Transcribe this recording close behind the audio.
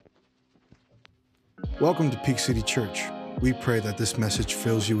Welcome to Peak City Church. We pray that this message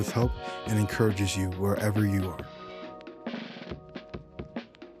fills you with hope and encourages you wherever you are.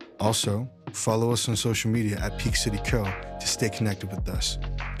 Also, follow us on social media at Peak City Co. to stay connected with us.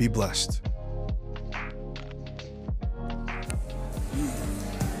 Be blessed.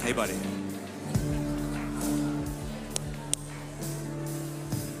 Hey, buddy.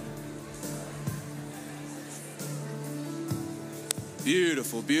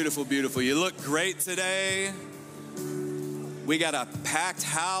 Beautiful, beautiful, beautiful. You look great today. We got a packed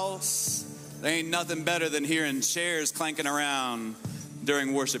house. There ain't nothing better than hearing chairs clanking around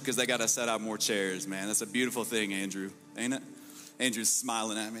during worship because they got to set out more chairs, man. That's a beautiful thing, Andrew, ain't it? Andrew's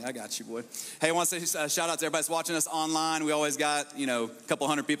smiling at me. I got you, boy. Hey, I want to say shout out to everybody that's watching us online. We always got, a couple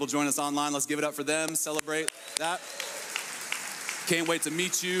hundred people join us online. Let's give it up for them. Celebrate that. Can't wait to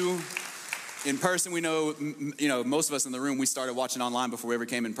meet you in person. We know, most of us in the room, we started watching online before we ever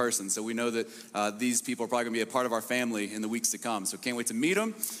came in person. So we know that these people are probably going to be a part of our family in the weeks to come. So can't wait to meet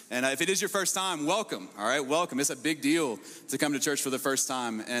them. And if it is your first time, welcome. All right, welcome. It's a big deal to come to church for the first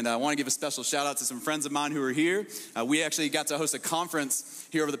time. And I want to give a special shout out to some friends of mine who are here. We actually got to host a conference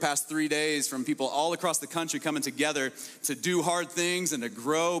here over the past 3 days from people all across the country coming together to do hard things and to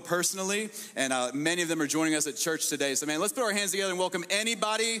grow personally. And many of them are joining us at church today. So, man, let's put our hands together and welcome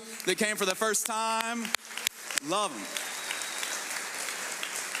anybody that came for the first time. Love them.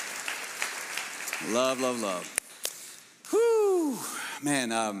 Love, love, love. Whew. Man,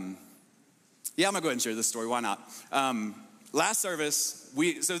 yeah, I'm going to go ahead and share this story. Why not? Last service,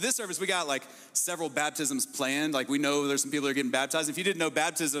 this service, we got like several baptisms planned. Like we know there's some people that are getting baptized. If you didn't know,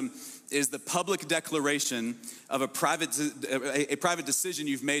 baptism is the public declaration of a private decision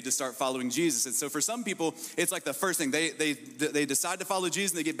you've made to start following Jesus. And so for some people, it's like the first thing. They decide to follow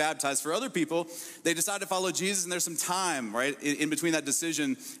Jesus and they get baptized. For other people, they decide to follow Jesus and there's some time, right, in between that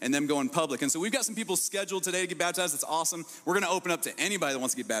decision and them going public. And so we've got some people scheduled today to get baptized. It's awesome. We're going to open up to anybody that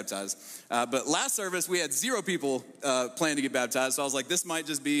wants to get baptized. But last service, we had 0 people planned to get baptized. So I was like, this might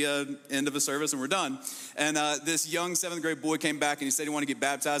just be an end of a service and we're done. And this young 7th grade boy came back and he said he wanted to get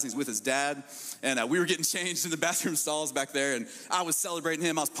baptized. And he's with his dad. And we were getting changed in the bathroom stalls back there. And I was celebrating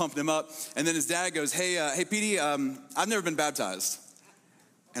him. I was pumping him up. And then his dad goes, hey, Petey, I've never been baptized.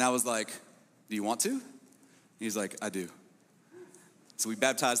 And I was like, do you want to? He's like, I do. So we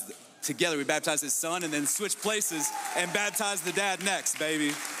baptized together. We baptized his son and then switched places and baptized the dad next,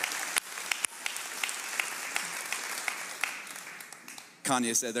 baby.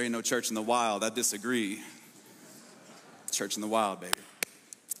 Kanye said, there ain't no church in the wild. I disagree. Church in the wild, baby.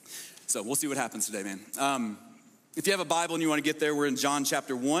 So we'll see what happens today, man. If you have a Bible and you want to get there, we're in John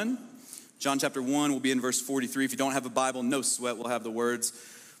chapter 1. John chapter 1 will be in verse 43. If you don't have a Bible, no sweat. We'll have the words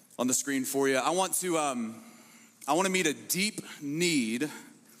on the screen for you. I want to meet a deep need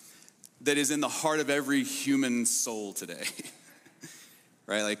that is in the heart of every human soul today.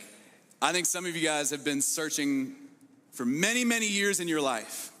 Right? Like, I think some of you guys have been searching for many, many years in your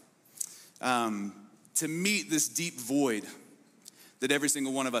life to meet this deep void that every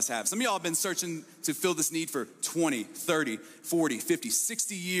single one of us have. Some of y'all have been searching to fill this need for 20, 30, 40, 50,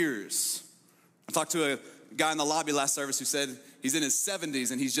 60 years. I talked to a guy in the lobby last service who said he's in his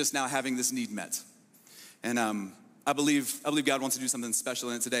 70s and he's just now having this need met. And I believe God wants to do something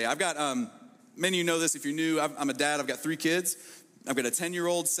special in it today. I've got, many of you know this if you're new, I'm a dad, I've got 3 kids. I've got a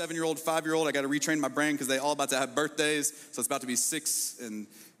 10-year-old, 7-year-old, 5-year-old. I got to retrain my brain because they all about to have birthdays. So it's about to be 6 and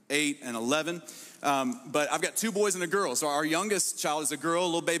 8 and 11. But I've got 2 boys and a girl. So our youngest child is a girl, a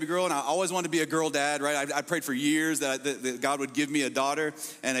little baby girl, and I always wanted to be a girl dad, right? I prayed for years that God would give me a daughter,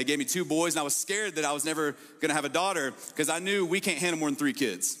 and He gave me 2 boys, and I was scared that I was never going to have a daughter because I knew we can't handle more than 3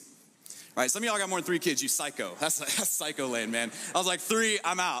 kids. Right, some of y'all got more than 3 kids, you psycho. That's psycho land, man. I was like, 3,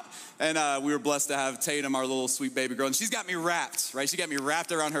 I'm out. And we were blessed to have Tatum, our little sweet baby girl. And she's got me wrapped, right? She got me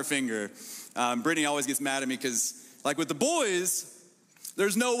wrapped around her finger. Brittany always gets mad at me because, like with the boys,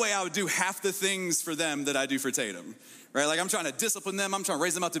 there's no way I would do half the things for them that I do for Tatum, right? Like I'm trying to discipline them. I'm trying to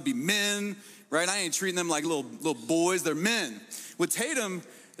raise them up to be men, right? I ain't treating them like little boys. They're men. With Tatum,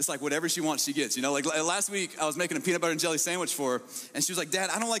 it's like whatever she wants, she gets, Like last week, I was making a peanut butter and jelly sandwich for her, and she was like,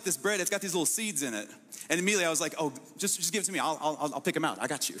 Dad, I don't like this bread. It's got these little seeds in it. And immediately I was like, oh, just give it to me. I'll pick them out. I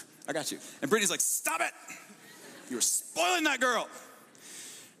got you. And Brittany's like, stop it. You were spoiling that girl.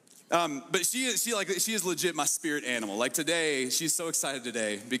 But she is legit my spirit animal. Like today, she's so excited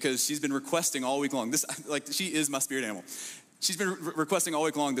today because she's been requesting all week long. She is my spirit animal. She's been requesting all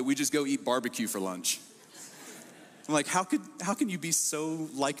week long that we just go eat barbecue for lunch. I'm like, how can you be so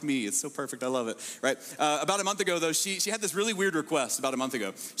like me? It's so perfect. I love it, right? About a month ago, though, she had this really weird request about a month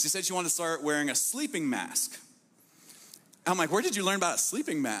ago. She said she wanted to start wearing a sleeping mask. I'm like, where did you learn about a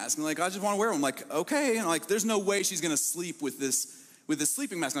sleeping mask? And like, I just want to wear one. I'm like, okay. And like, there's no way she's going to sleep with this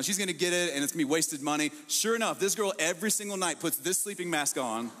sleeping mask on. She's going to get it and it's going to be wasted money. Sure enough, this girl every single night puts this sleeping mask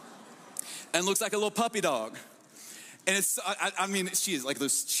on and looks like a little puppy dog. And it's, I mean, she is like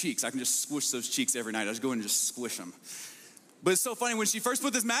those cheeks. I can just squish those cheeks every night. I just go in and just squish them. But it's so funny, when she first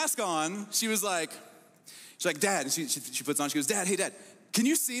put this mask on, she's like, Dad, and she puts on, she goes, Dad, hey Dad, can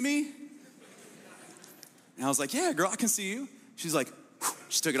you see me? And I was like, yeah, girl, I can see you. She's like, whew.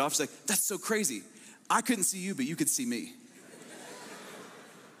 She took it off. She's like, that's so crazy. I couldn't see you, but you could see me.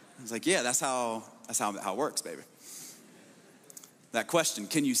 I was like, yeah, that's how it works, baby. That question,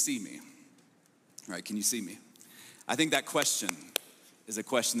 can you see me? Right, can you see me? I think that question is a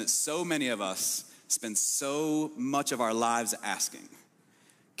question that so many of us spend so much of our lives asking.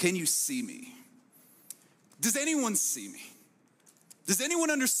 Can you see me? Does anyone see me? Does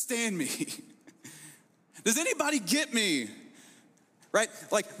anyone understand me? Does anybody get me? Right?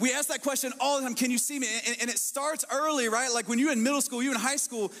 Like, we ask that question all the time, can you see me? And it starts early, right? Like when you're in middle school, you're in high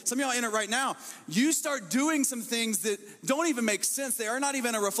school, some of y'all in it right now, you start doing some things that don't even make sense. They are not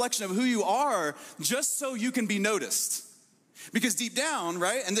even a reflection of who you are, just so you can be noticed. Because deep down,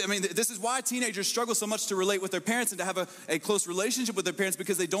 right? And I mean, this is why teenagers struggle so much to relate with their parents and to have a close relationship with their parents,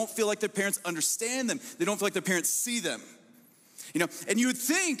 because they don't feel like their parents understand them. They don't feel like their parents see them. You know, and you would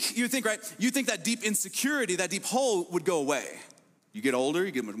think, right? You think that deep insecurity, that deep hole would go away. You get older,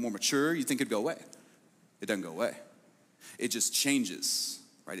 you get more mature, you think it'd go away. It doesn't go away. It just changes,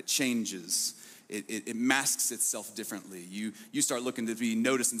 right? It changes. It masks itself differently. You start looking to be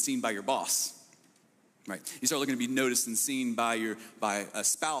noticed and seen by your boss, right? You start looking to be noticed and seen by a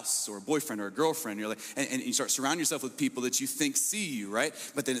spouse or a boyfriend or a girlfriend. You're like, and you start surrounding yourself with people that you think see you, right?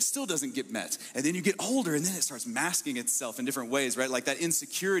 But then it still doesn't get met. And then you get older, and then it starts masking itself in different ways, right? Like that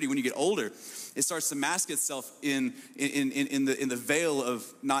insecurity when you get older, it starts to mask itself in the veil of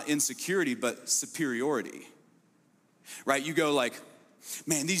not insecurity but superiority, right? You go like,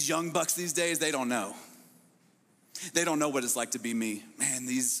 man, these young bucks these days, they don't know. They don't know what it's like to be me. Man,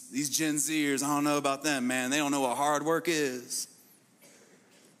 these Gen Zers, I don't know about them, man. They don't know what hard work is.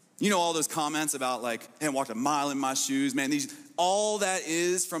 You know all those comments about like, hey, I walked a mile in my shoes. Man, all that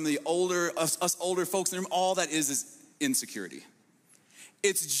is from the us older folks in the room, all that is insecurity.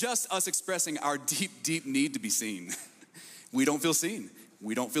 It's just us expressing our deep, deep need to be seen. We don't feel seen.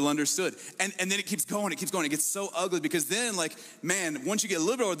 We don't feel understood. And then it keeps going. It gets so ugly because then like, man, once you get a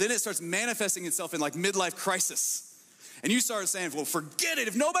little bit older, then it starts manifesting itself in like midlife crisis. And you start saying, well, forget it.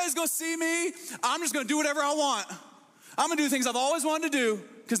 If nobody's gonna see me, I'm just gonna do whatever I want. I'm gonna do things I've always wanted to do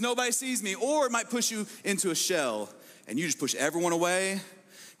because nobody sees me. Or it might push you into a shell and you just push everyone away,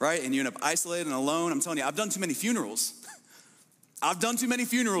 right? And you end up isolated and alone. I'm telling you, I've done too many funerals. I've done too many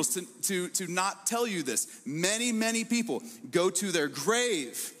funerals to not tell you this. Many, many people go to their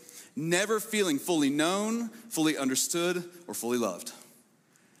grave never feeling fully known, fully understood, or fully loved.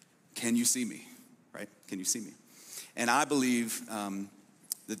 Can you see me, right? Can you see me? And I believe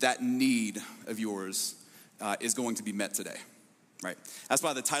that need of yours is going to be met today, right? That's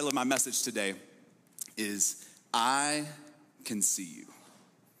why the title of my message today is, I can see you.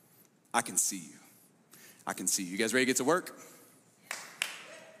 I can see you. I can see you. You guys ready to get to work?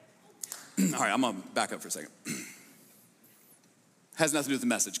 All right, I'm gonna back up for a second. Has nothing to do with the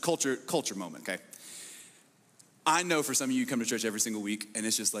message. Culture moment, okay? I know for some of you come to church every single week and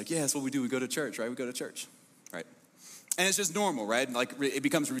it's just like, yeah, that's what we do. We go to church, right? We go to church, right? And it's just normal, right? Like it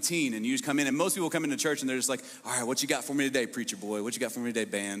becomes routine and you just come in and most people come into church and they're just like, all right, what you got for me today, preacher boy? What you got for me today,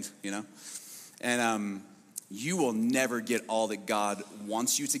 band, you know? And you will never get all that God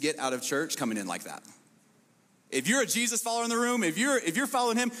wants you to get out of church coming in like that. If you're a Jesus follower in the room, if you're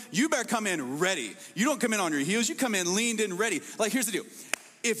following him, you better come in ready. You don't come in on your heels, you come in leaned in ready. Like here's the deal.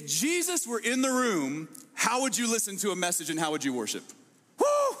 If Jesus were in the room, how would you listen to a message and how would you worship?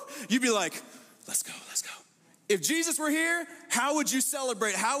 Woo! You'd be like, let's go, let's go. If Jesus were here, how would you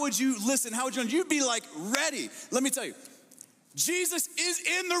celebrate? How would you listen? How would you? You'd be like ready. Let me tell you, Jesus is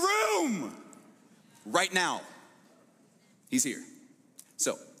in the room right now. He's here.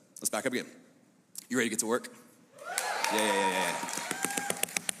 So let's back up again. You ready to get to work? Yeah.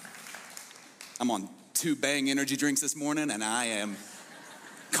 I'm on 2 Bang energy drinks this morning and I am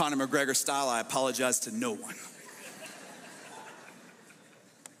Conor McGregor style. I apologize to no one.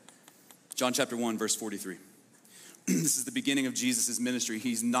 John chapter 1, verse 43. This is the beginning of Jesus' ministry.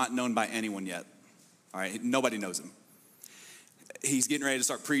 He's not known by anyone yet. All right, nobody knows him. he's getting ready to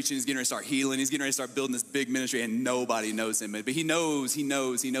start preaching, he's getting ready to start healing, he's getting ready to start building this big ministry, and nobody knows him. But he knows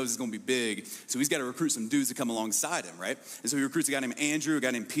it's gonna be big. So he's got to recruit some dudes to come alongside him, right? And so he recruits a guy named Andrew, a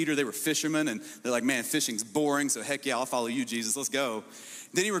guy named Peter. They were fishermen, and they're like, man, fishing's boring, so heck yeah, I'll follow you, Jesus, let's go.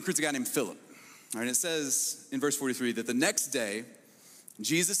 Then he recruits a guy named Philip. All right, and it says in verse 43 that the next day,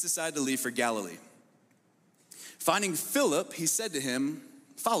 Jesus decided to leave for Galilee. Finding Philip, he said to him,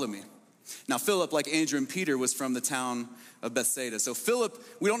 follow me. Now, Philip, like Andrew and Peter, was from the town of Bethsaida. So Philip,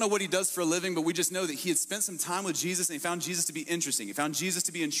 we don't know what he does for a living, but we just know that he had spent some time with Jesus and he found Jesus to be interesting. He found Jesus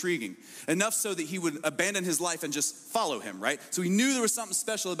to be intriguing, enough so that he would abandon his life and just follow him, right? So he knew there was something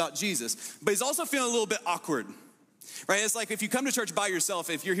special about Jesus, but he's also feeling a little bit awkward, right? It's like if you come to church by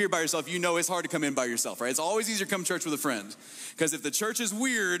yourself, if you're here by yourself, you know it's hard to come in by yourself, right? It's always easier to come to church with a friend, because if the church is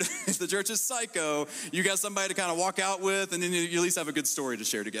weird, if the church is psycho, you got somebody to kind of walk out with, and then you at least have a good story to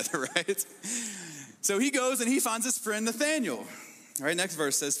share together, right? So he goes and he finds his friend Nathanael. All right, next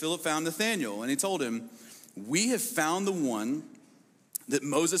verse says, Philip found Nathanael, and he told him, we have found the one that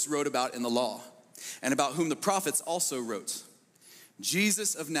Moses wrote about in the law, and about whom the prophets also wrote,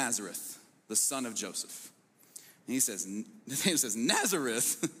 Jesus of Nazareth, the son of Joseph. And he says, Nathanael says,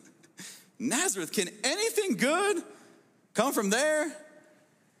 Nazareth? Nazareth, can anything good come from there?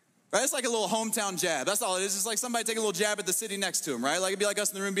 Right? It's like a little hometown jab. That's all it is. It's like somebody taking a little jab at the city next to him, right? Like it'd be like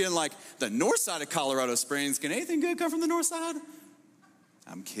us in the room being like, the north side of Colorado Springs, can anything good come from the north side?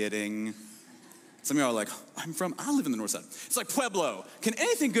 I'm kidding. Some of y'all are like, I live in the north side. It's like Pueblo. Can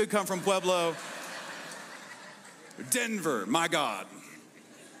anything good come from Pueblo? Denver, my God.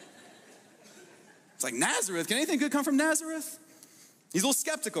 It's like Nazareth, can anything good come from Nazareth? He's a little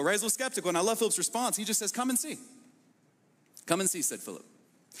skeptical, right? He's a little skeptical, and I love Philip's response. He just says, come and see. Come and see, said Philip.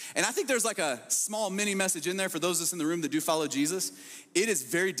 And I think there's like a small mini message in there for those of us in the room that do follow Jesus. It is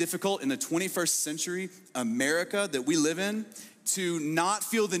very difficult in the 21st century America that we live in to not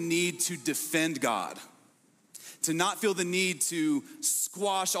feel the need to defend God, to not feel the need to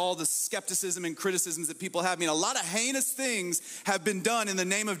squash all the skepticism and criticisms that people have. I mean, a lot of heinous things have been done in the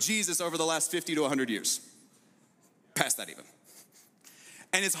name of Jesus over the last 50 to 100 years. Past that even.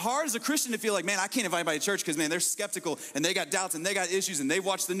 And it's hard as a Christian to feel like, man, I can't invite anybody to church because, man, they're skeptical and they got doubts and they got issues and they've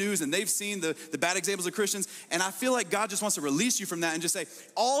watched the news and they've seen the bad examples of Christians. And I feel like God just wants to release you from that and just say,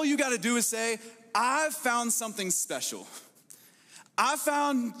 all you got to do is say, I've found something special. I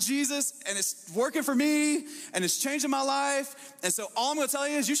found Jesus and it's working for me and it's changing my life. And so all I'm going to tell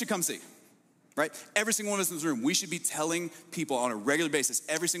you is you should come see, right? Every single one of us in this room, we should be telling people on a regular basis,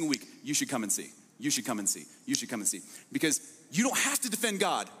 every single week, you should come and see. You should come and see. You should come and see. Because you don't have to defend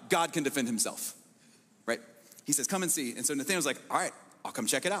God. God can defend himself, right? He says, come and see. And so Nathanael's like, all right, I'll come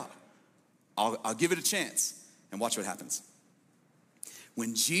check it out. I'll give it a chance and watch what happens.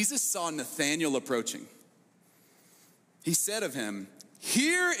 When Jesus saw Nathanael approaching, he said of him,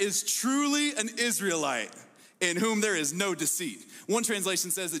 here is truly an Israelite in whom there is no deceit. One translation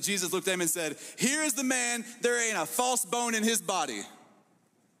says that Jesus looked at him and said, here is the man, there ain't a false bone in his body.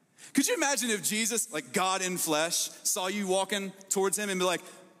 Could you imagine if Jesus, like God in flesh, saw you walking towards him and be like,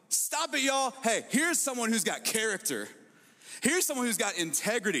 stop it, y'all. Hey, here's someone who's got character. Here's someone who's got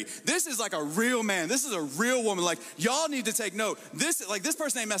integrity. This is like a real man. This is a real woman. Like, y'all need to take note. This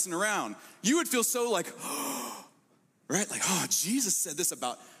person ain't messing around. You would feel so like, right? Like, oh, Jesus said this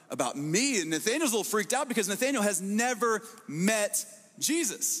about me. And Nathanael's a little freaked out because Nathanael has never met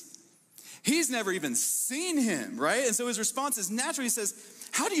Jesus. He's never even seen him, right? And so his response is natural. He says,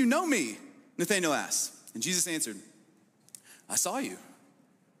 how do you know me? Nathanael asked. And Jesus answered, I saw you.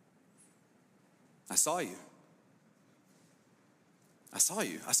 I saw you. I saw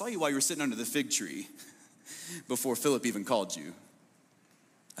you. I saw you while you were sitting under the fig tree before Philip even called you.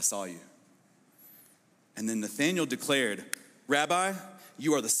 I saw you. And then Nathanael declared, Rabbi,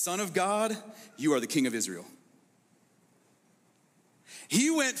 you are the Son of God. You are the King of Israel. He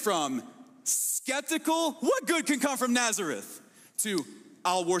went from skeptical, what good can come from Nazareth, to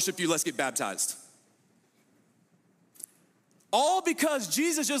I'll worship you, let's get baptized. All because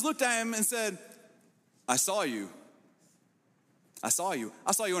Jesus just looked at him and said, I saw you. I saw you.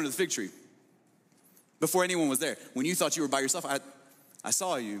 I saw you under the fig tree before anyone was there. When you thought you were by yourself, I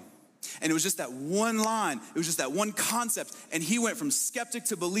saw you. And it was just that one line. It was just that one concept. And he went from skeptic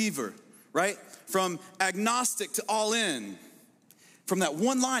to believer, right? From agnostic to all in. From that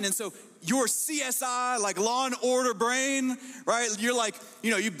one line. And so your CSI, like Law and Order brain, right? You're like,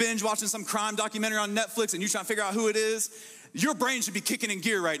 you binge watching some crime documentary on Netflix and you trying to figure out who it is. Your brain should be kicking in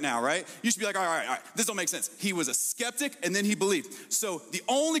gear right now, right? You should be like, all right, this don't make sense. He was a skeptic and then he believed. So the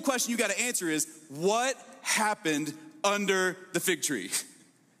only question you got to answer is, what happened under the fig tree?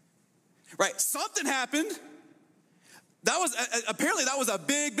 Right, something happened. Apparently that was a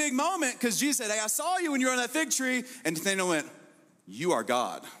big, big moment because Jesus said, hey, I saw you when you were on that fig tree. And Nathanael went, you are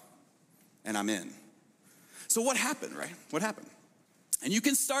God, and I'm in. So what happened, right? What happened? And you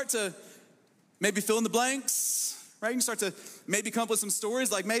can start to maybe fill in the blanks, right? You can start to maybe come up with some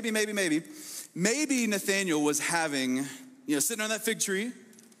stories like maybe Nathanael was having, sitting on that fig tree.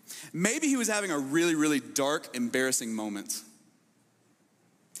 Maybe he was having a really, really dark, embarrassing moment.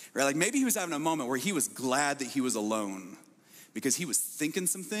 Right? Like maybe he was having a moment where he was glad that he was alone because he was thinking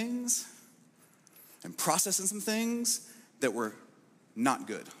some things and processing some things that were not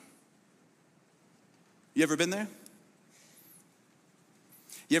good. You ever been there?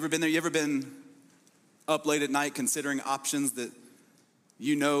 You ever been there? You ever been up late at night considering options that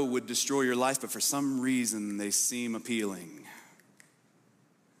you know would destroy your life, but for some reason they seem appealing?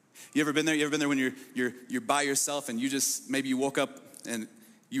 You ever been there? You ever been there when you're by yourself and maybe you woke up and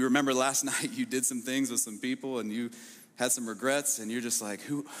you remember last night you did some things with some people and you had some regrets and you're just like,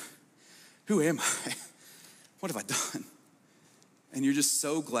 who am I? What have I done? And you're just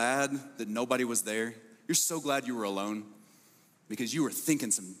so glad that nobody was there. You're so glad you were alone because you were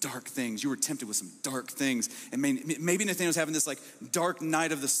thinking some dark things. You were tempted with some dark things. And maybe Nathanael's having this like dark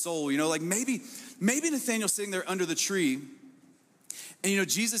night of the soul, like maybe Nathanael's sitting there under the tree. And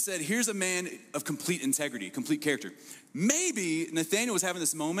Jesus said, here's a man of complete integrity, complete character. Maybe Nathanael was having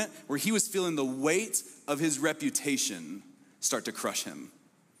this moment where he was feeling the weight of his reputation start to crush him.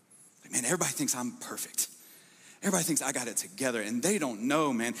 Like, man, everybody thinks I'm perfect. Everybody thinks I got it together, and they don't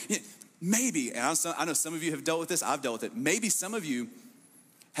know, man. Maybe, and I know some of you have dealt with this, I've dealt with it. Maybe some of you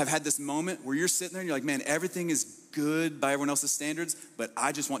have had this moment where you're sitting there and you're like, man, everything is good by everyone else's standards, but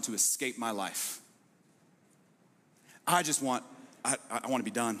I just want to escape my life. I want to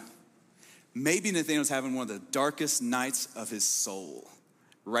be done. Maybe Nathanael's having one of the darkest nights of his soul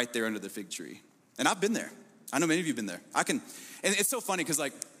right there under the fig tree. And I've been there. I know many of you have been there. And it's so funny because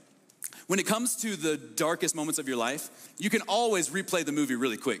like when it comes to the darkest moments of your life, you can always replay the movie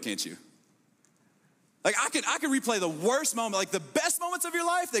really quick, can't you? Like I can replay the worst moment, like the best moments of your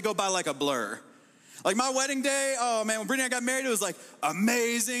life, they go by like a blur. Like my wedding day, oh man, when Brittany and I got married, it was like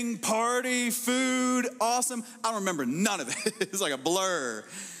amazing party, food, awesome. I don't remember none of it. It's like a blur.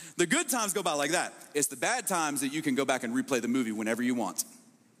 The good times go by like that. It's the bad times that you can go back and replay the movie whenever you want,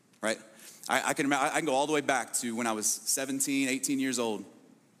 right? I can go all the way back to when I was 17, 18 years old.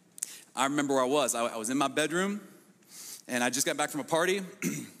 I remember where I was. I was in my bedroom, and I just got back from a party,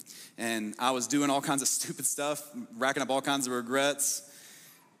 and I was doing all kinds of stupid stuff, racking up all kinds of regrets,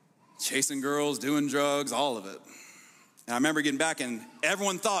 chasing girls, doing drugs, all of it. And I remember getting back, and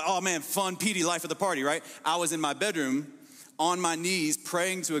everyone thought, oh man, fun, Petey, life of the party, right? I was in my bedroom on my knees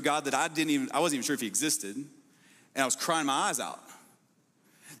praying to a God that I wasn't even sure if he existed, and I was crying my eyes out.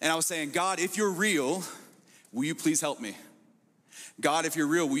 And I was saying, God, if you're real, will you please help me? God, if you're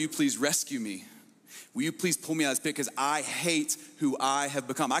real, will you please rescue me? Will you please pull me out of this pit because I hate who I have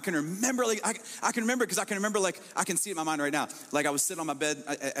become. I can remember, I can see it in my mind right now. Like I was sitting on my bed,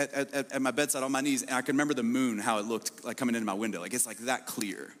 at my bedside on my knees, and I can remember the moon, how it looked like coming into my window. Like it's like that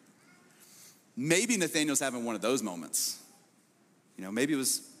clear. Maybe Nathanael's having one of those moments. Maybe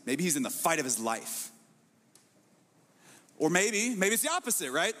he's in the fight of his life. Or maybe it's the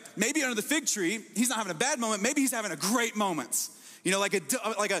opposite, right? Maybe under the fig tree, he's not having a bad moment. Maybe he's having a great moment. Like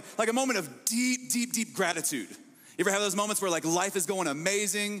a moment of deep, deep, deep gratitude. You ever have those moments where like life is going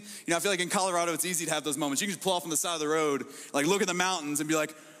amazing? I feel like in Colorado, it's easy to have those moments. You can just pull off on the side of the road, like look at the mountains and be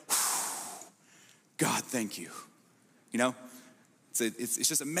like, God, thank you. It's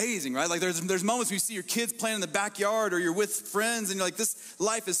just amazing, right? Like there's moments where you see your kids playing in the backyard or you're with friends and you're like, this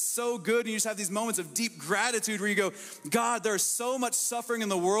life is so good. And you just have these moments of deep gratitude where you go, God, there's so much suffering in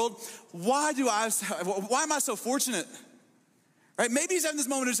the world. Why am I so fortunate? Right? Maybe he's having this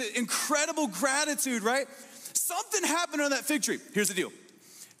moment of incredible gratitude, right? Something happened on that fig tree. Here's the deal.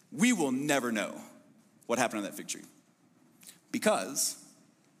 We will never know what happened on that fig tree because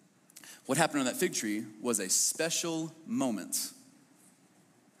what happened on that fig tree was a special moment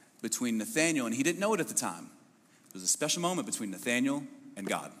between Nathanael, and he didn't know it at the time. It was a special moment between Nathanael and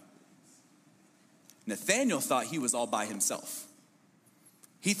God. Nathanael thought he was all by himself.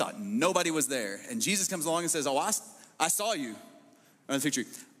 He thought nobody was there. And Jesus comes along and says, oh, I saw you on the fig tree.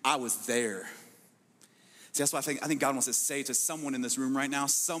 I was there. See, that's why I think God wants to say to someone in this room right now,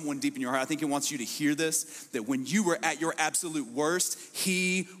 someone deep in your heart, I think he wants you to hear this, that when you were at your absolute worst,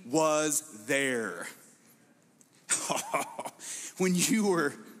 he was there. When you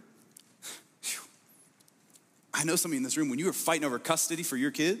were, I know some of you in this room, when you were fighting over custody for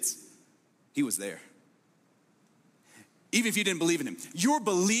your kids, he was there. even if you didn't believe in him. Your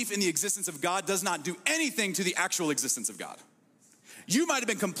belief in the existence of God does not do anything to the actual existence of God. You might have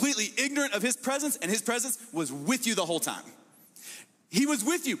been completely ignorant of his presence, and his presence was with you the whole time. He was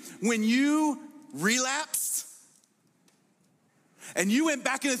with you. When you relapsed and you went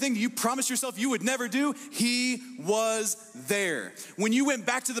back into the thing you promised yourself you would never do, he was there. When you went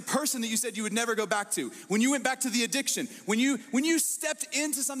back to the person that you said you would never go back to, when you went back to the addiction, when you stepped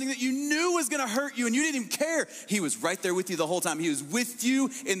into something that you knew was gonna hurt you and you didn't even care, he was right there with you the whole time. He was with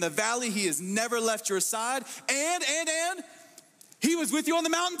you in the valley. He has never left your side. And he was with you on the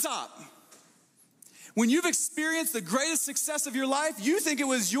mountaintop. When you've experienced the greatest success of your life, you think it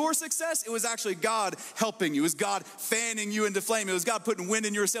was your success. It was actually God helping you. It was God fanning you into flame. It was God putting wind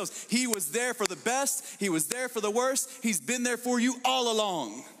in your sails. He was there for the best. He was there for the worst. He's been there for you all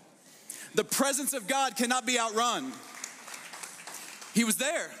along. The presence of God cannot be outrun. He was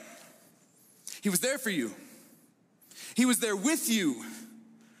there. He was there for you. He was there with you.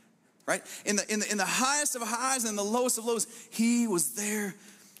 Right? In the highest of highs and the lowest of lows, he was there.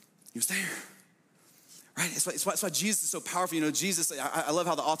 He was there. Right? It's why Jesus is so powerful. You know, Jesus, I love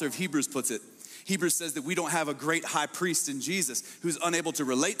how the author of Hebrews puts it. Hebrews says that we don't have a great high priest in Jesus who's unable to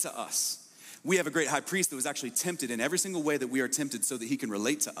relate to us. We have a great high priest that was actually tempted in every single way that we are tempted so that he can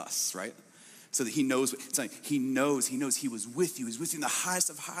relate to us, right? So that he knows, he knows he was with you. He's with you in the highest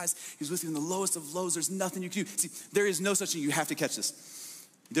of highs. He's with you in the lowest of lows. There's nothing you can do. See, there is no such thing, you have to catch this.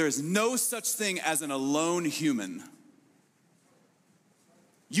 There is no such thing as an alone human.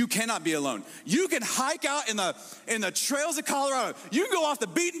 You cannot be alone. You can hike out in the trails of Colorado. You can go off the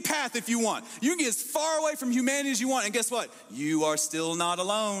beaten path if you want. You can get as far away from humanity as you want. And guess what? You are still not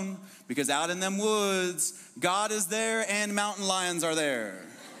alone, because out in them woods, God is there and mountain lions are there.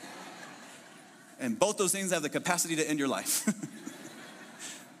 And both those things have the capacity to end your life.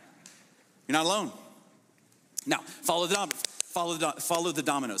 You're not alone. Now, follow the dominoes. Follow the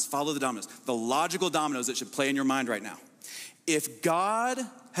dominoes. The logical dominoes that should play in your mind right now. If God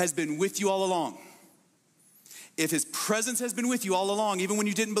has been with you all along, if his presence has been with you all along, even when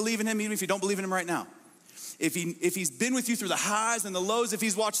you didn't believe in him, even if you don't believe in him right now, if he's been with you through the highs and the lows, if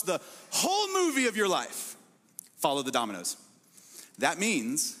he's watched the whole movie of your life, follow the dominoes. That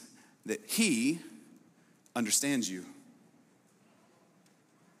means that he understands you.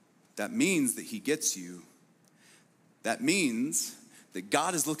 That means that he gets you. That means that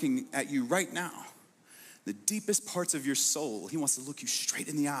God is looking at you right now. The deepest parts of your soul, he wants to look you straight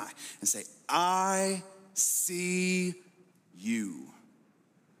in the eye and say, I see you.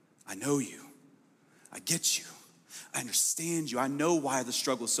 I know you. I get you. I understand you. I know why the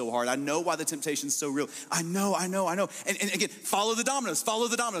struggle is so hard. I know why the temptation is so real. I know. And again, follow the dominoes,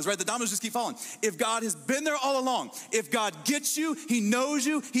 right? The dominoes just keep falling. If God has been there all along, if God gets you, he knows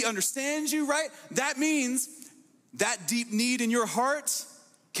you, he understands you, right? That means that deep need in your heart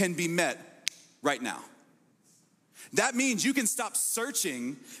can be met right now. That means you can stop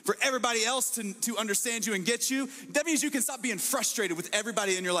searching for everybody else to understand you and get you. That means you can stop being frustrated with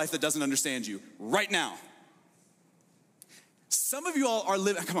everybody in your life that doesn't understand you right now. Some of you all are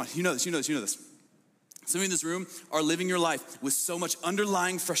living, come on, you know this. Some of you in this room are living your life with so much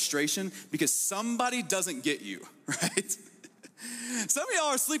underlying frustration because somebody doesn't get you, right? Some of y'all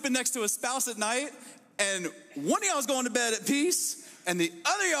are sleeping next to a spouse at night, and one of y'all is going to bed at peace, and the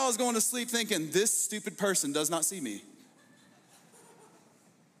other y'all is going to sleep thinking, this stupid person does not see me.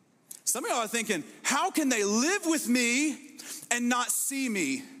 Some of y'all are thinking, how can they live with me and not see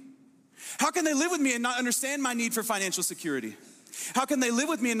me? How can they live with me and not understand my need for financial security? How can they live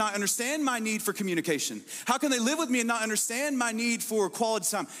with me and not understand my need for communication? How can they live with me and not understand my need for quality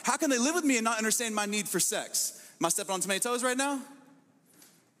time? How can they live with me and not understand my need for sex? Am I stepping on tomatoes right now?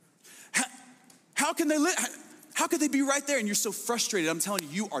 How can they live? How could they be right there and you're so frustrated? I'm telling you,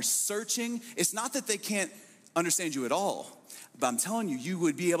 you are searching. It's not that they can't understand you at all, but I'm telling you, you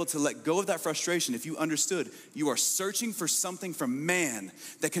would be able to let go of that frustration if you understood you are searching for something from man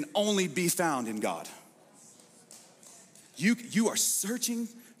that can only be found in God. You are searching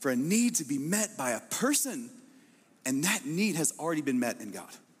for a need to be met by a person, and that need has already been met in God.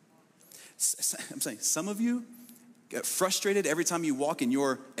 I'm saying some of you get frustrated every time you walk in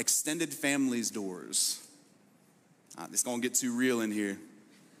your extended family's doors. It's gonna get too real in here.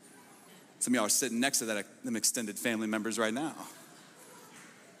 Some of y'all are sitting next to them extended family members right now.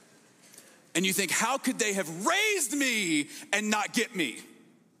 And you think, how could they have raised me and not get me?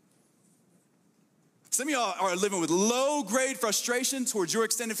 Some of y'all are living with low-grade frustration towards your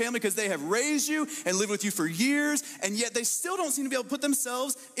extended family because they have raised you and lived with you for years, and yet they still don't seem to be able to put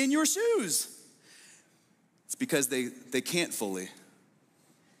themselves in your shoes. It's because they can't fully.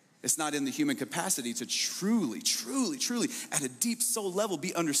 It's not in the human capacity to truly, truly, truly, at a deep soul level,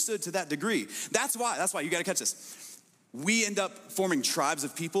 be understood to that degree. That's why you gotta catch this. We end up forming tribes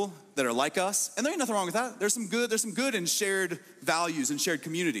of people that are like us, and there ain't nothing wrong with that. There's some good in shared values and shared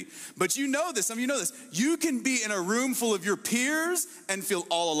community. But you know this, some of you know this. You can be in a room full of your peers and feel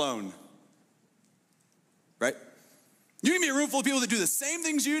all alone, right? You can be in a room full of people that do the same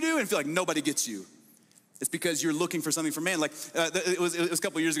things you do and feel like nobody gets you. It's because you're looking for something from man. Like it was a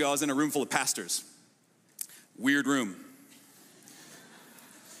couple years ago, I was in a room full of pastors. Weird room.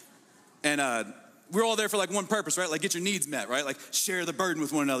 And we're all there for like one purpose, right? Like get your needs met, right? Like share the burden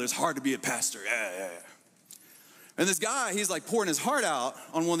with one another. It's hard to be a pastor. Yeah. And this guy, he's like pouring his heart out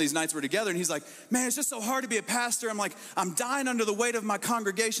on one of these nights we're together, and he's like, man, it's just so hard to be a pastor. I'm like, I'm dying under the weight of my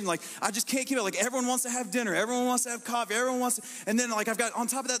congregation. Like, I just can't keep it. Like, everyone wants to have dinner. Everyone wants to have coffee. Everyone wants to, and then like, I've got on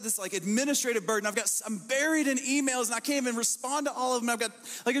top of that, this like administrative burden. I'm buried in emails, and I can't even respond to all of them. I've got,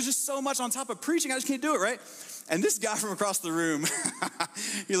 like, there's just so much on top of preaching. I just can't do it, right? And this guy from across the room,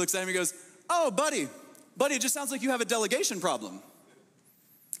 he looks at him, he goes, oh, buddy, it just sounds like you have a delegation problem.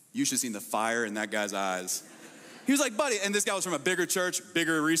 You should have seen the fire in that guy's eyes. He was like, buddy, and this guy was from a bigger church,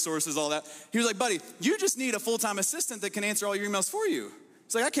 bigger resources, all that. He was like, buddy, you just need a full-time assistant that can answer all your emails for you.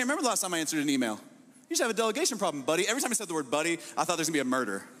 He's like, I can't remember the last time I answered an email. You just have a delegation problem, buddy. Every time he said the word buddy, I thought there's gonna be a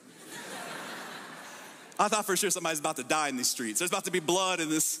murder. I thought for sure somebody's about to die in these streets. There's about to be blood in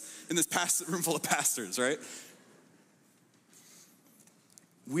this room full of pastors, right?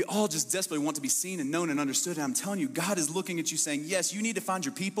 We all just desperately want to be seen and known and understood. And I'm telling you, God is looking at you saying, yes, you need to find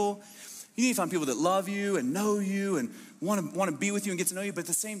your people. You need to find people that love you and know you and want to be with you and get to know you. But at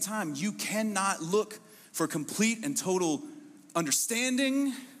the same time, you cannot look for complete and total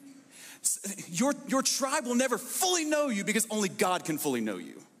understanding. Your tribe will never fully know you because only God can fully know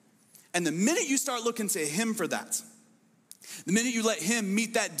you. And the minute you start looking to him for that, the minute you let him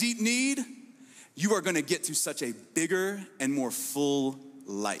meet that deep need, you are going to get to such a bigger and more full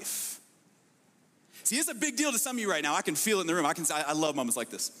life. See, it's a big deal to some of you right now. I can feel it in the room. I love moments like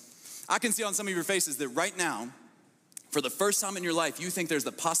this. I can see on some of your faces that right now, for the first time in your life, you think there's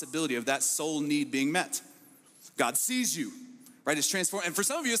the possibility of that soul need being met. God sees you, right? It's transformed. And for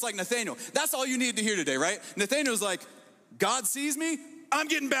some of you, it's like Nathaniel. That's all you need to hear today, right? Nathaniel's like, God sees me, I'm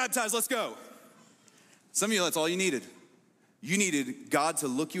getting baptized, let's go. Some of you, that's all you needed. You needed God to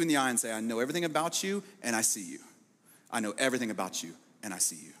look you in the eye and say, I know everything about you and I see you. I know everything about you and I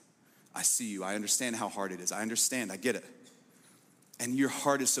see you. I see you, I understand how hard it is. I understand, I get it. And your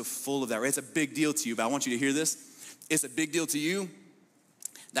heart is so full of that, right? It's a big deal to you, but I want you to hear this. It's a big deal to you.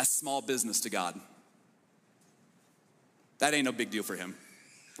 That's small business to God. That ain't no big deal for him,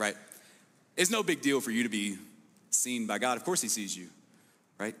 right? It's no big deal for you to be seen by God. Of course he sees you,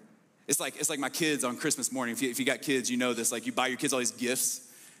 right? It's like my kids on Christmas morning. If you got kids, you know this. Like you buy your kids all these gifts.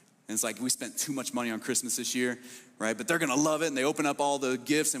 And it's like we spent too much money on Christmas this year, right? But they're gonna love it and they open up all the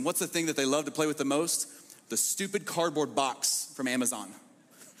gifts. And what's the thing that they love to play with the most? The stupid cardboard box from Amazon.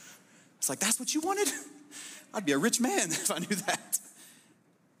 It's like, that's what you wanted? I'd be a rich man if I knew that.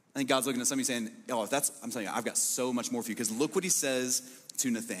 I think God's looking at somebody saying, oh, I'm telling you, I've got so much more for you. Because look what he says to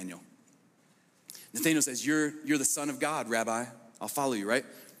Nathaniel. Nathaniel says, you're the son of God, Rabbi. I'll follow you, right?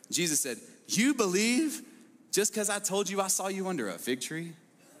 Jesus said, you believe just because I told you I saw you under a fig tree?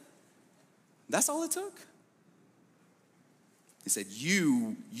 That's all it took? He said,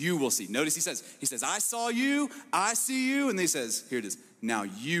 you will see. Notice he says, I saw you, I see you. And then he says, here it is, now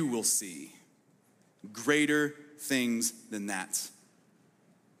you will see greater things than that.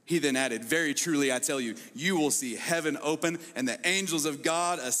 He then added, very truly I tell you, you will see heaven open and the angels of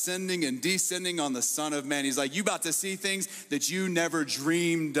God ascending and descending on the Son of Man. He's like, you about to see things that you never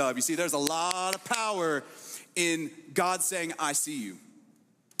dreamed of. You see, there's a lot of power in God saying, I see you.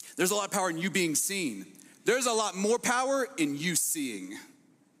 There's a lot of power in you being seen. There's a lot more power in you seeing.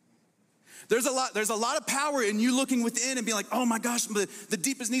 There's a lot of power in you looking within and being like, oh my gosh, the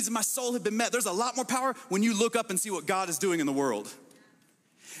deepest needs of my soul have been met. There's a lot more power when you look up and see what God is doing in the world.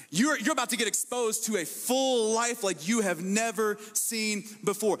 You're about to get exposed to a full life like you have never seen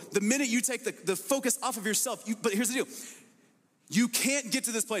before. The minute you take the focus off of yourself, but here's the deal. You can't get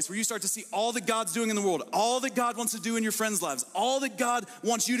to this place where you start to see all that God's doing in the world, all that God wants to do in your friends' lives, all that God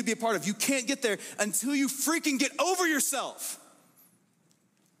wants you to be a part of. You can't get there until you freaking get over yourself.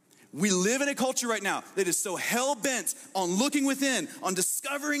 We live in a culture right now that is so hell-bent on looking within, on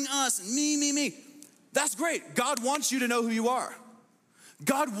discovering us, and me. That's great. God wants you to know who you are.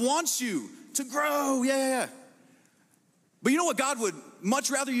 God wants you to grow, yeah. But you know what God would much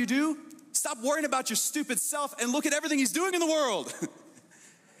rather you do? Stop worrying about your stupid self and look at everything he's doing in the world.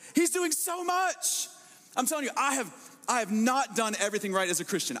 He's doing so much. I'm telling you, I I have not done everything right as a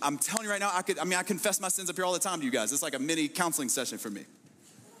Christian. I'm telling you right now, I confess my sins up here all the time to you guys. It's like a mini counseling session for me.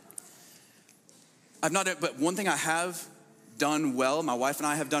 But one thing I have done well, my wife and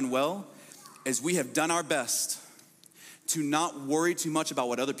I have done well, is we have done our best to not worry too much about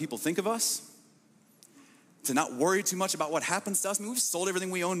what other people think of us, to not worry too much about what happens to us. I mean, we've sold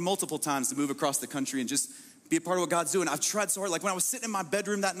everything we own multiple times to move across the country and just be a part of what God's doing. I've tried so hard. Like when I was sitting in my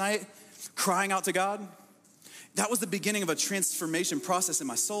bedroom that night, crying out to God, that was the beginning of a transformation process in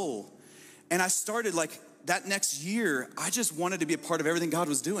my soul. And I started like that next year, I just wanted to be a part of everything God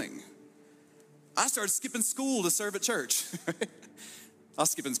was doing. I started skipping school to serve at church. I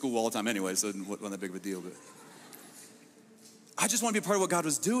was skipping school all the time anyway, so it wasn't that big of a deal, but I just want to be a part of what God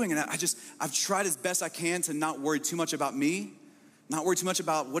was doing. And I've tried as best I can to not worry too much about me, not worry too much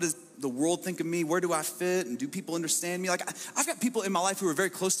about what does the world think of me, where do I fit, and do people understand me? Like I've got people in my life who are very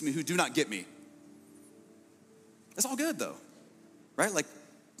close to me who do not get me. That's all good though, right? Like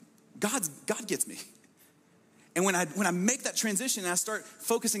God gets me. And when I make that transition and I start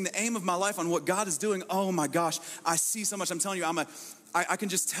focusing the aim of my life on what God is doing, oh my gosh, I see so much. I'm telling you, I can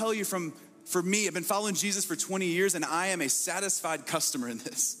just tell you for me, I've been following Jesus for 20 years and I am a satisfied customer in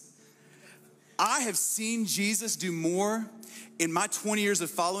this. I have seen Jesus do more in my 20 years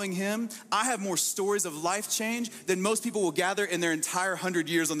of following him. I have more stories of life change than most people will gather in their entire 100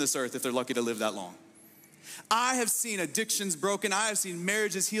 years on this earth if they're lucky to live that long. I have seen addictions broken. I have seen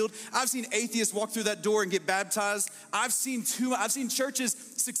marriages healed. I've seen atheists walk through that door and get baptized. I've seen churches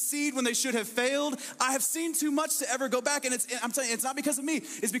succeed when they should have failed. I have seen too much to ever go back. And I'm telling you, it's not because of me.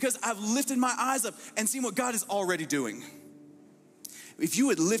 It's because I've lifted my eyes up and seen what God is already doing. If you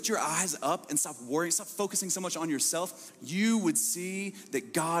would lift your eyes up and stop worrying, stop focusing so much on yourself, you would see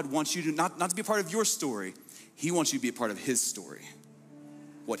that God wants you to not to be a part of your story. He wants you to be a part of his story,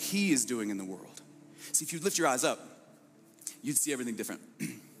 what he is doing in the world. See, if you lift your eyes up, you'd see everything different.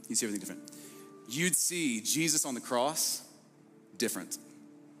 You'd see everything different. You'd see Jesus on the cross different.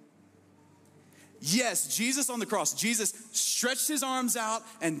 Yes, Jesus on the cross. Jesus stretched his arms out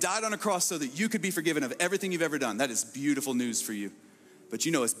and died on a cross so that you could be forgiven of everything you've ever done. That is beautiful news for you. But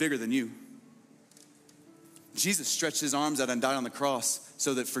you know it's bigger than you. Jesus stretched his arms out and died on the cross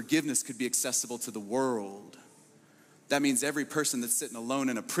so that forgiveness could be accessible to the world. That means every person that's sitting alone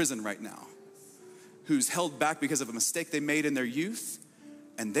in a prison right now, who's held back because of a mistake they made in their youth,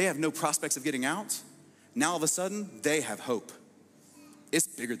 and they have no prospects of getting out, now all of a sudden, they have hope. It's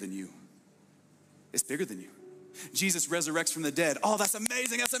bigger than you. It's bigger than you. Jesus resurrects from the dead. Oh, that's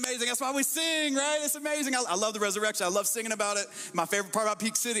amazing, that's amazing. That's why we sing, right? It's amazing. I love the resurrection. I love singing about it. My favorite part about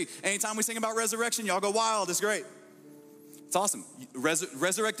Peak City, anytime we sing about resurrection, y'all go wild. It's great. It's awesome.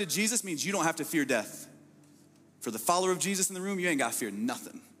 Resurrected Jesus means you don't have to fear death. For the follower of Jesus in the room, you ain't got to fear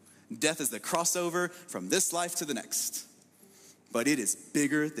nothing. Death is the crossover from this life to the next. But it is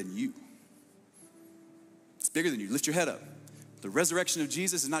bigger than you. It's bigger than you. Lift your head up. The resurrection of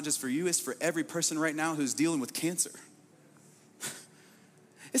Jesus is not just for you, it's for every person right now who's dealing with cancer.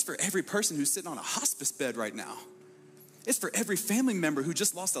 It's for every person who's sitting on a hospice bed right now. It's for every family member who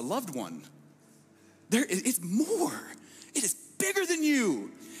just lost a loved one. It's more. It is bigger than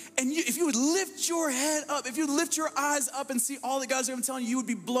you. And if you would lift your head up, if you lift your eyes up and see all that God's doing, I'm telling you, you would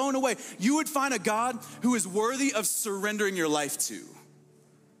be blown away. You would find a God who is worthy of surrendering your life to.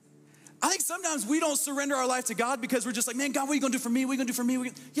 I think sometimes we don't surrender our life to God because we're just like, man, God, what are you gonna do for me? What are you gonna do for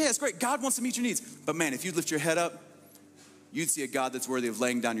me? Yeah, it's great. God wants to meet your needs. But man, if you lift your head up, you'd see a God that's worthy of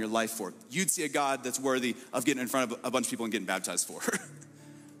laying down your life for. You'd see a God that's worthy of getting in front of a bunch of people and getting baptized for.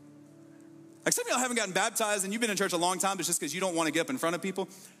 Like some of y'all haven't gotten baptized and you've been in church a long time, but it's just because you don't want to get up in front of people.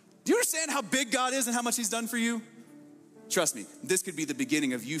 Do you understand how big God is and how much he's done for you? Trust me, this could be the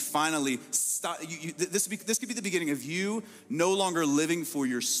beginning of you finally stop. This could be the beginning of you no longer living for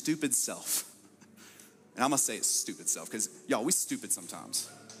your stupid self. And I'm gonna say it's stupid self because y'all, we stupid sometimes.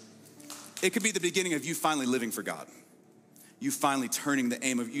 It could be the beginning of you finally living for God. You finally turning the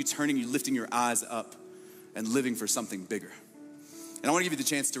aim of you lifting your eyes up and living for something bigger. And I wanna give you the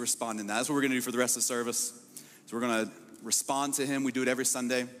chance to respond in that. That's what we're gonna do for the rest of the service. So we're gonna respond to him. We do it every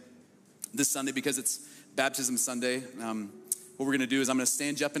Sunday. This Sunday, because it's Baptism Sunday, what we're gonna do is I'm gonna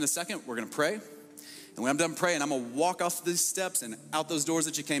stand you up in a second. We're gonna pray. And when I'm done praying, I'm gonna walk off these steps and out those doors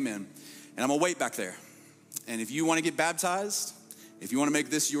that you came in. And I'm gonna wait back there. And if you wanna get baptized, if you wanna make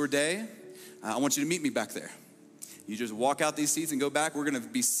this your day, I want you to meet me back there. You just walk out these seats and go back. We're gonna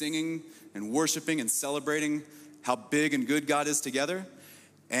be singing and worshiping and celebrating how big and good God is together.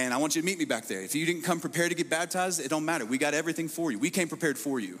 And I want you to meet me back there. If you didn't come prepared to get baptized, it don't matter. We got everything for you. We came prepared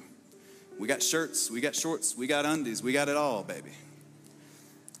for you. We got shirts, we got shorts, we got undies, we got it all, baby.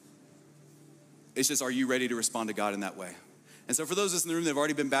 It's just, are you ready to respond to God in that way? And so for those of us in the room that have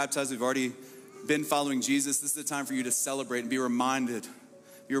already been baptized, who've already been following Jesus, this is the time for you to celebrate and be reminded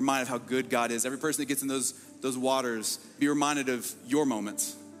of how good God is. Every person that gets in those waters, be reminded of your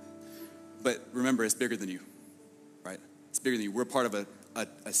moments. But remember, it's bigger than you, right? It's bigger than you. We're part of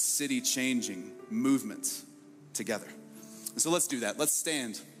a city-changing movement together. And so let's do that. Let's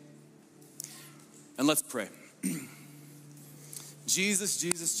stand and let's pray. Jesus,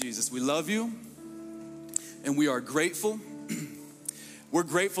 Jesus, Jesus, we love you and we are grateful. We're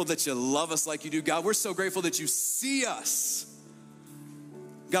grateful that you love us like you do. God, we're so grateful that you see us.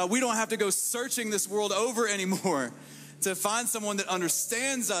 God, we don't have to go searching this world over anymore to find someone that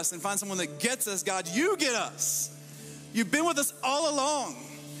understands us and find someone that gets us. God, you get us. You've been with us all along.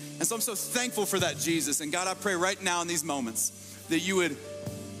 And so I'm so thankful for that, Jesus. And God, I pray right now in these moments that you would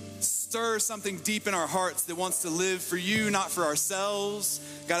stir something deep in our hearts that wants to live for you, not for ourselves.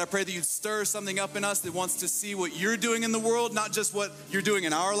 God, I pray that you'd stir something up in us that wants to see what you're doing in the world, not just what you're doing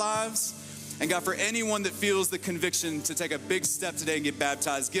in our lives. And God, for anyone that feels the conviction to take a big step today and get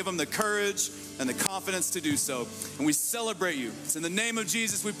baptized, give them the courage and the confidence to do so. And we celebrate you. It's in the name of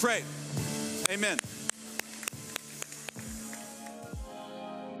Jesus we pray. Amen.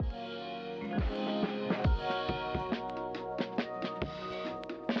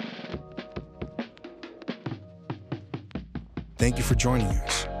 Thank you for joining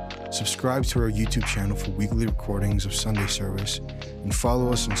us. Subscribe to our YouTube channel for weekly recordings of Sunday service and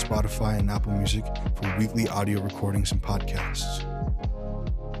follow us on Spotify and Apple Music for weekly audio recordings and podcasts.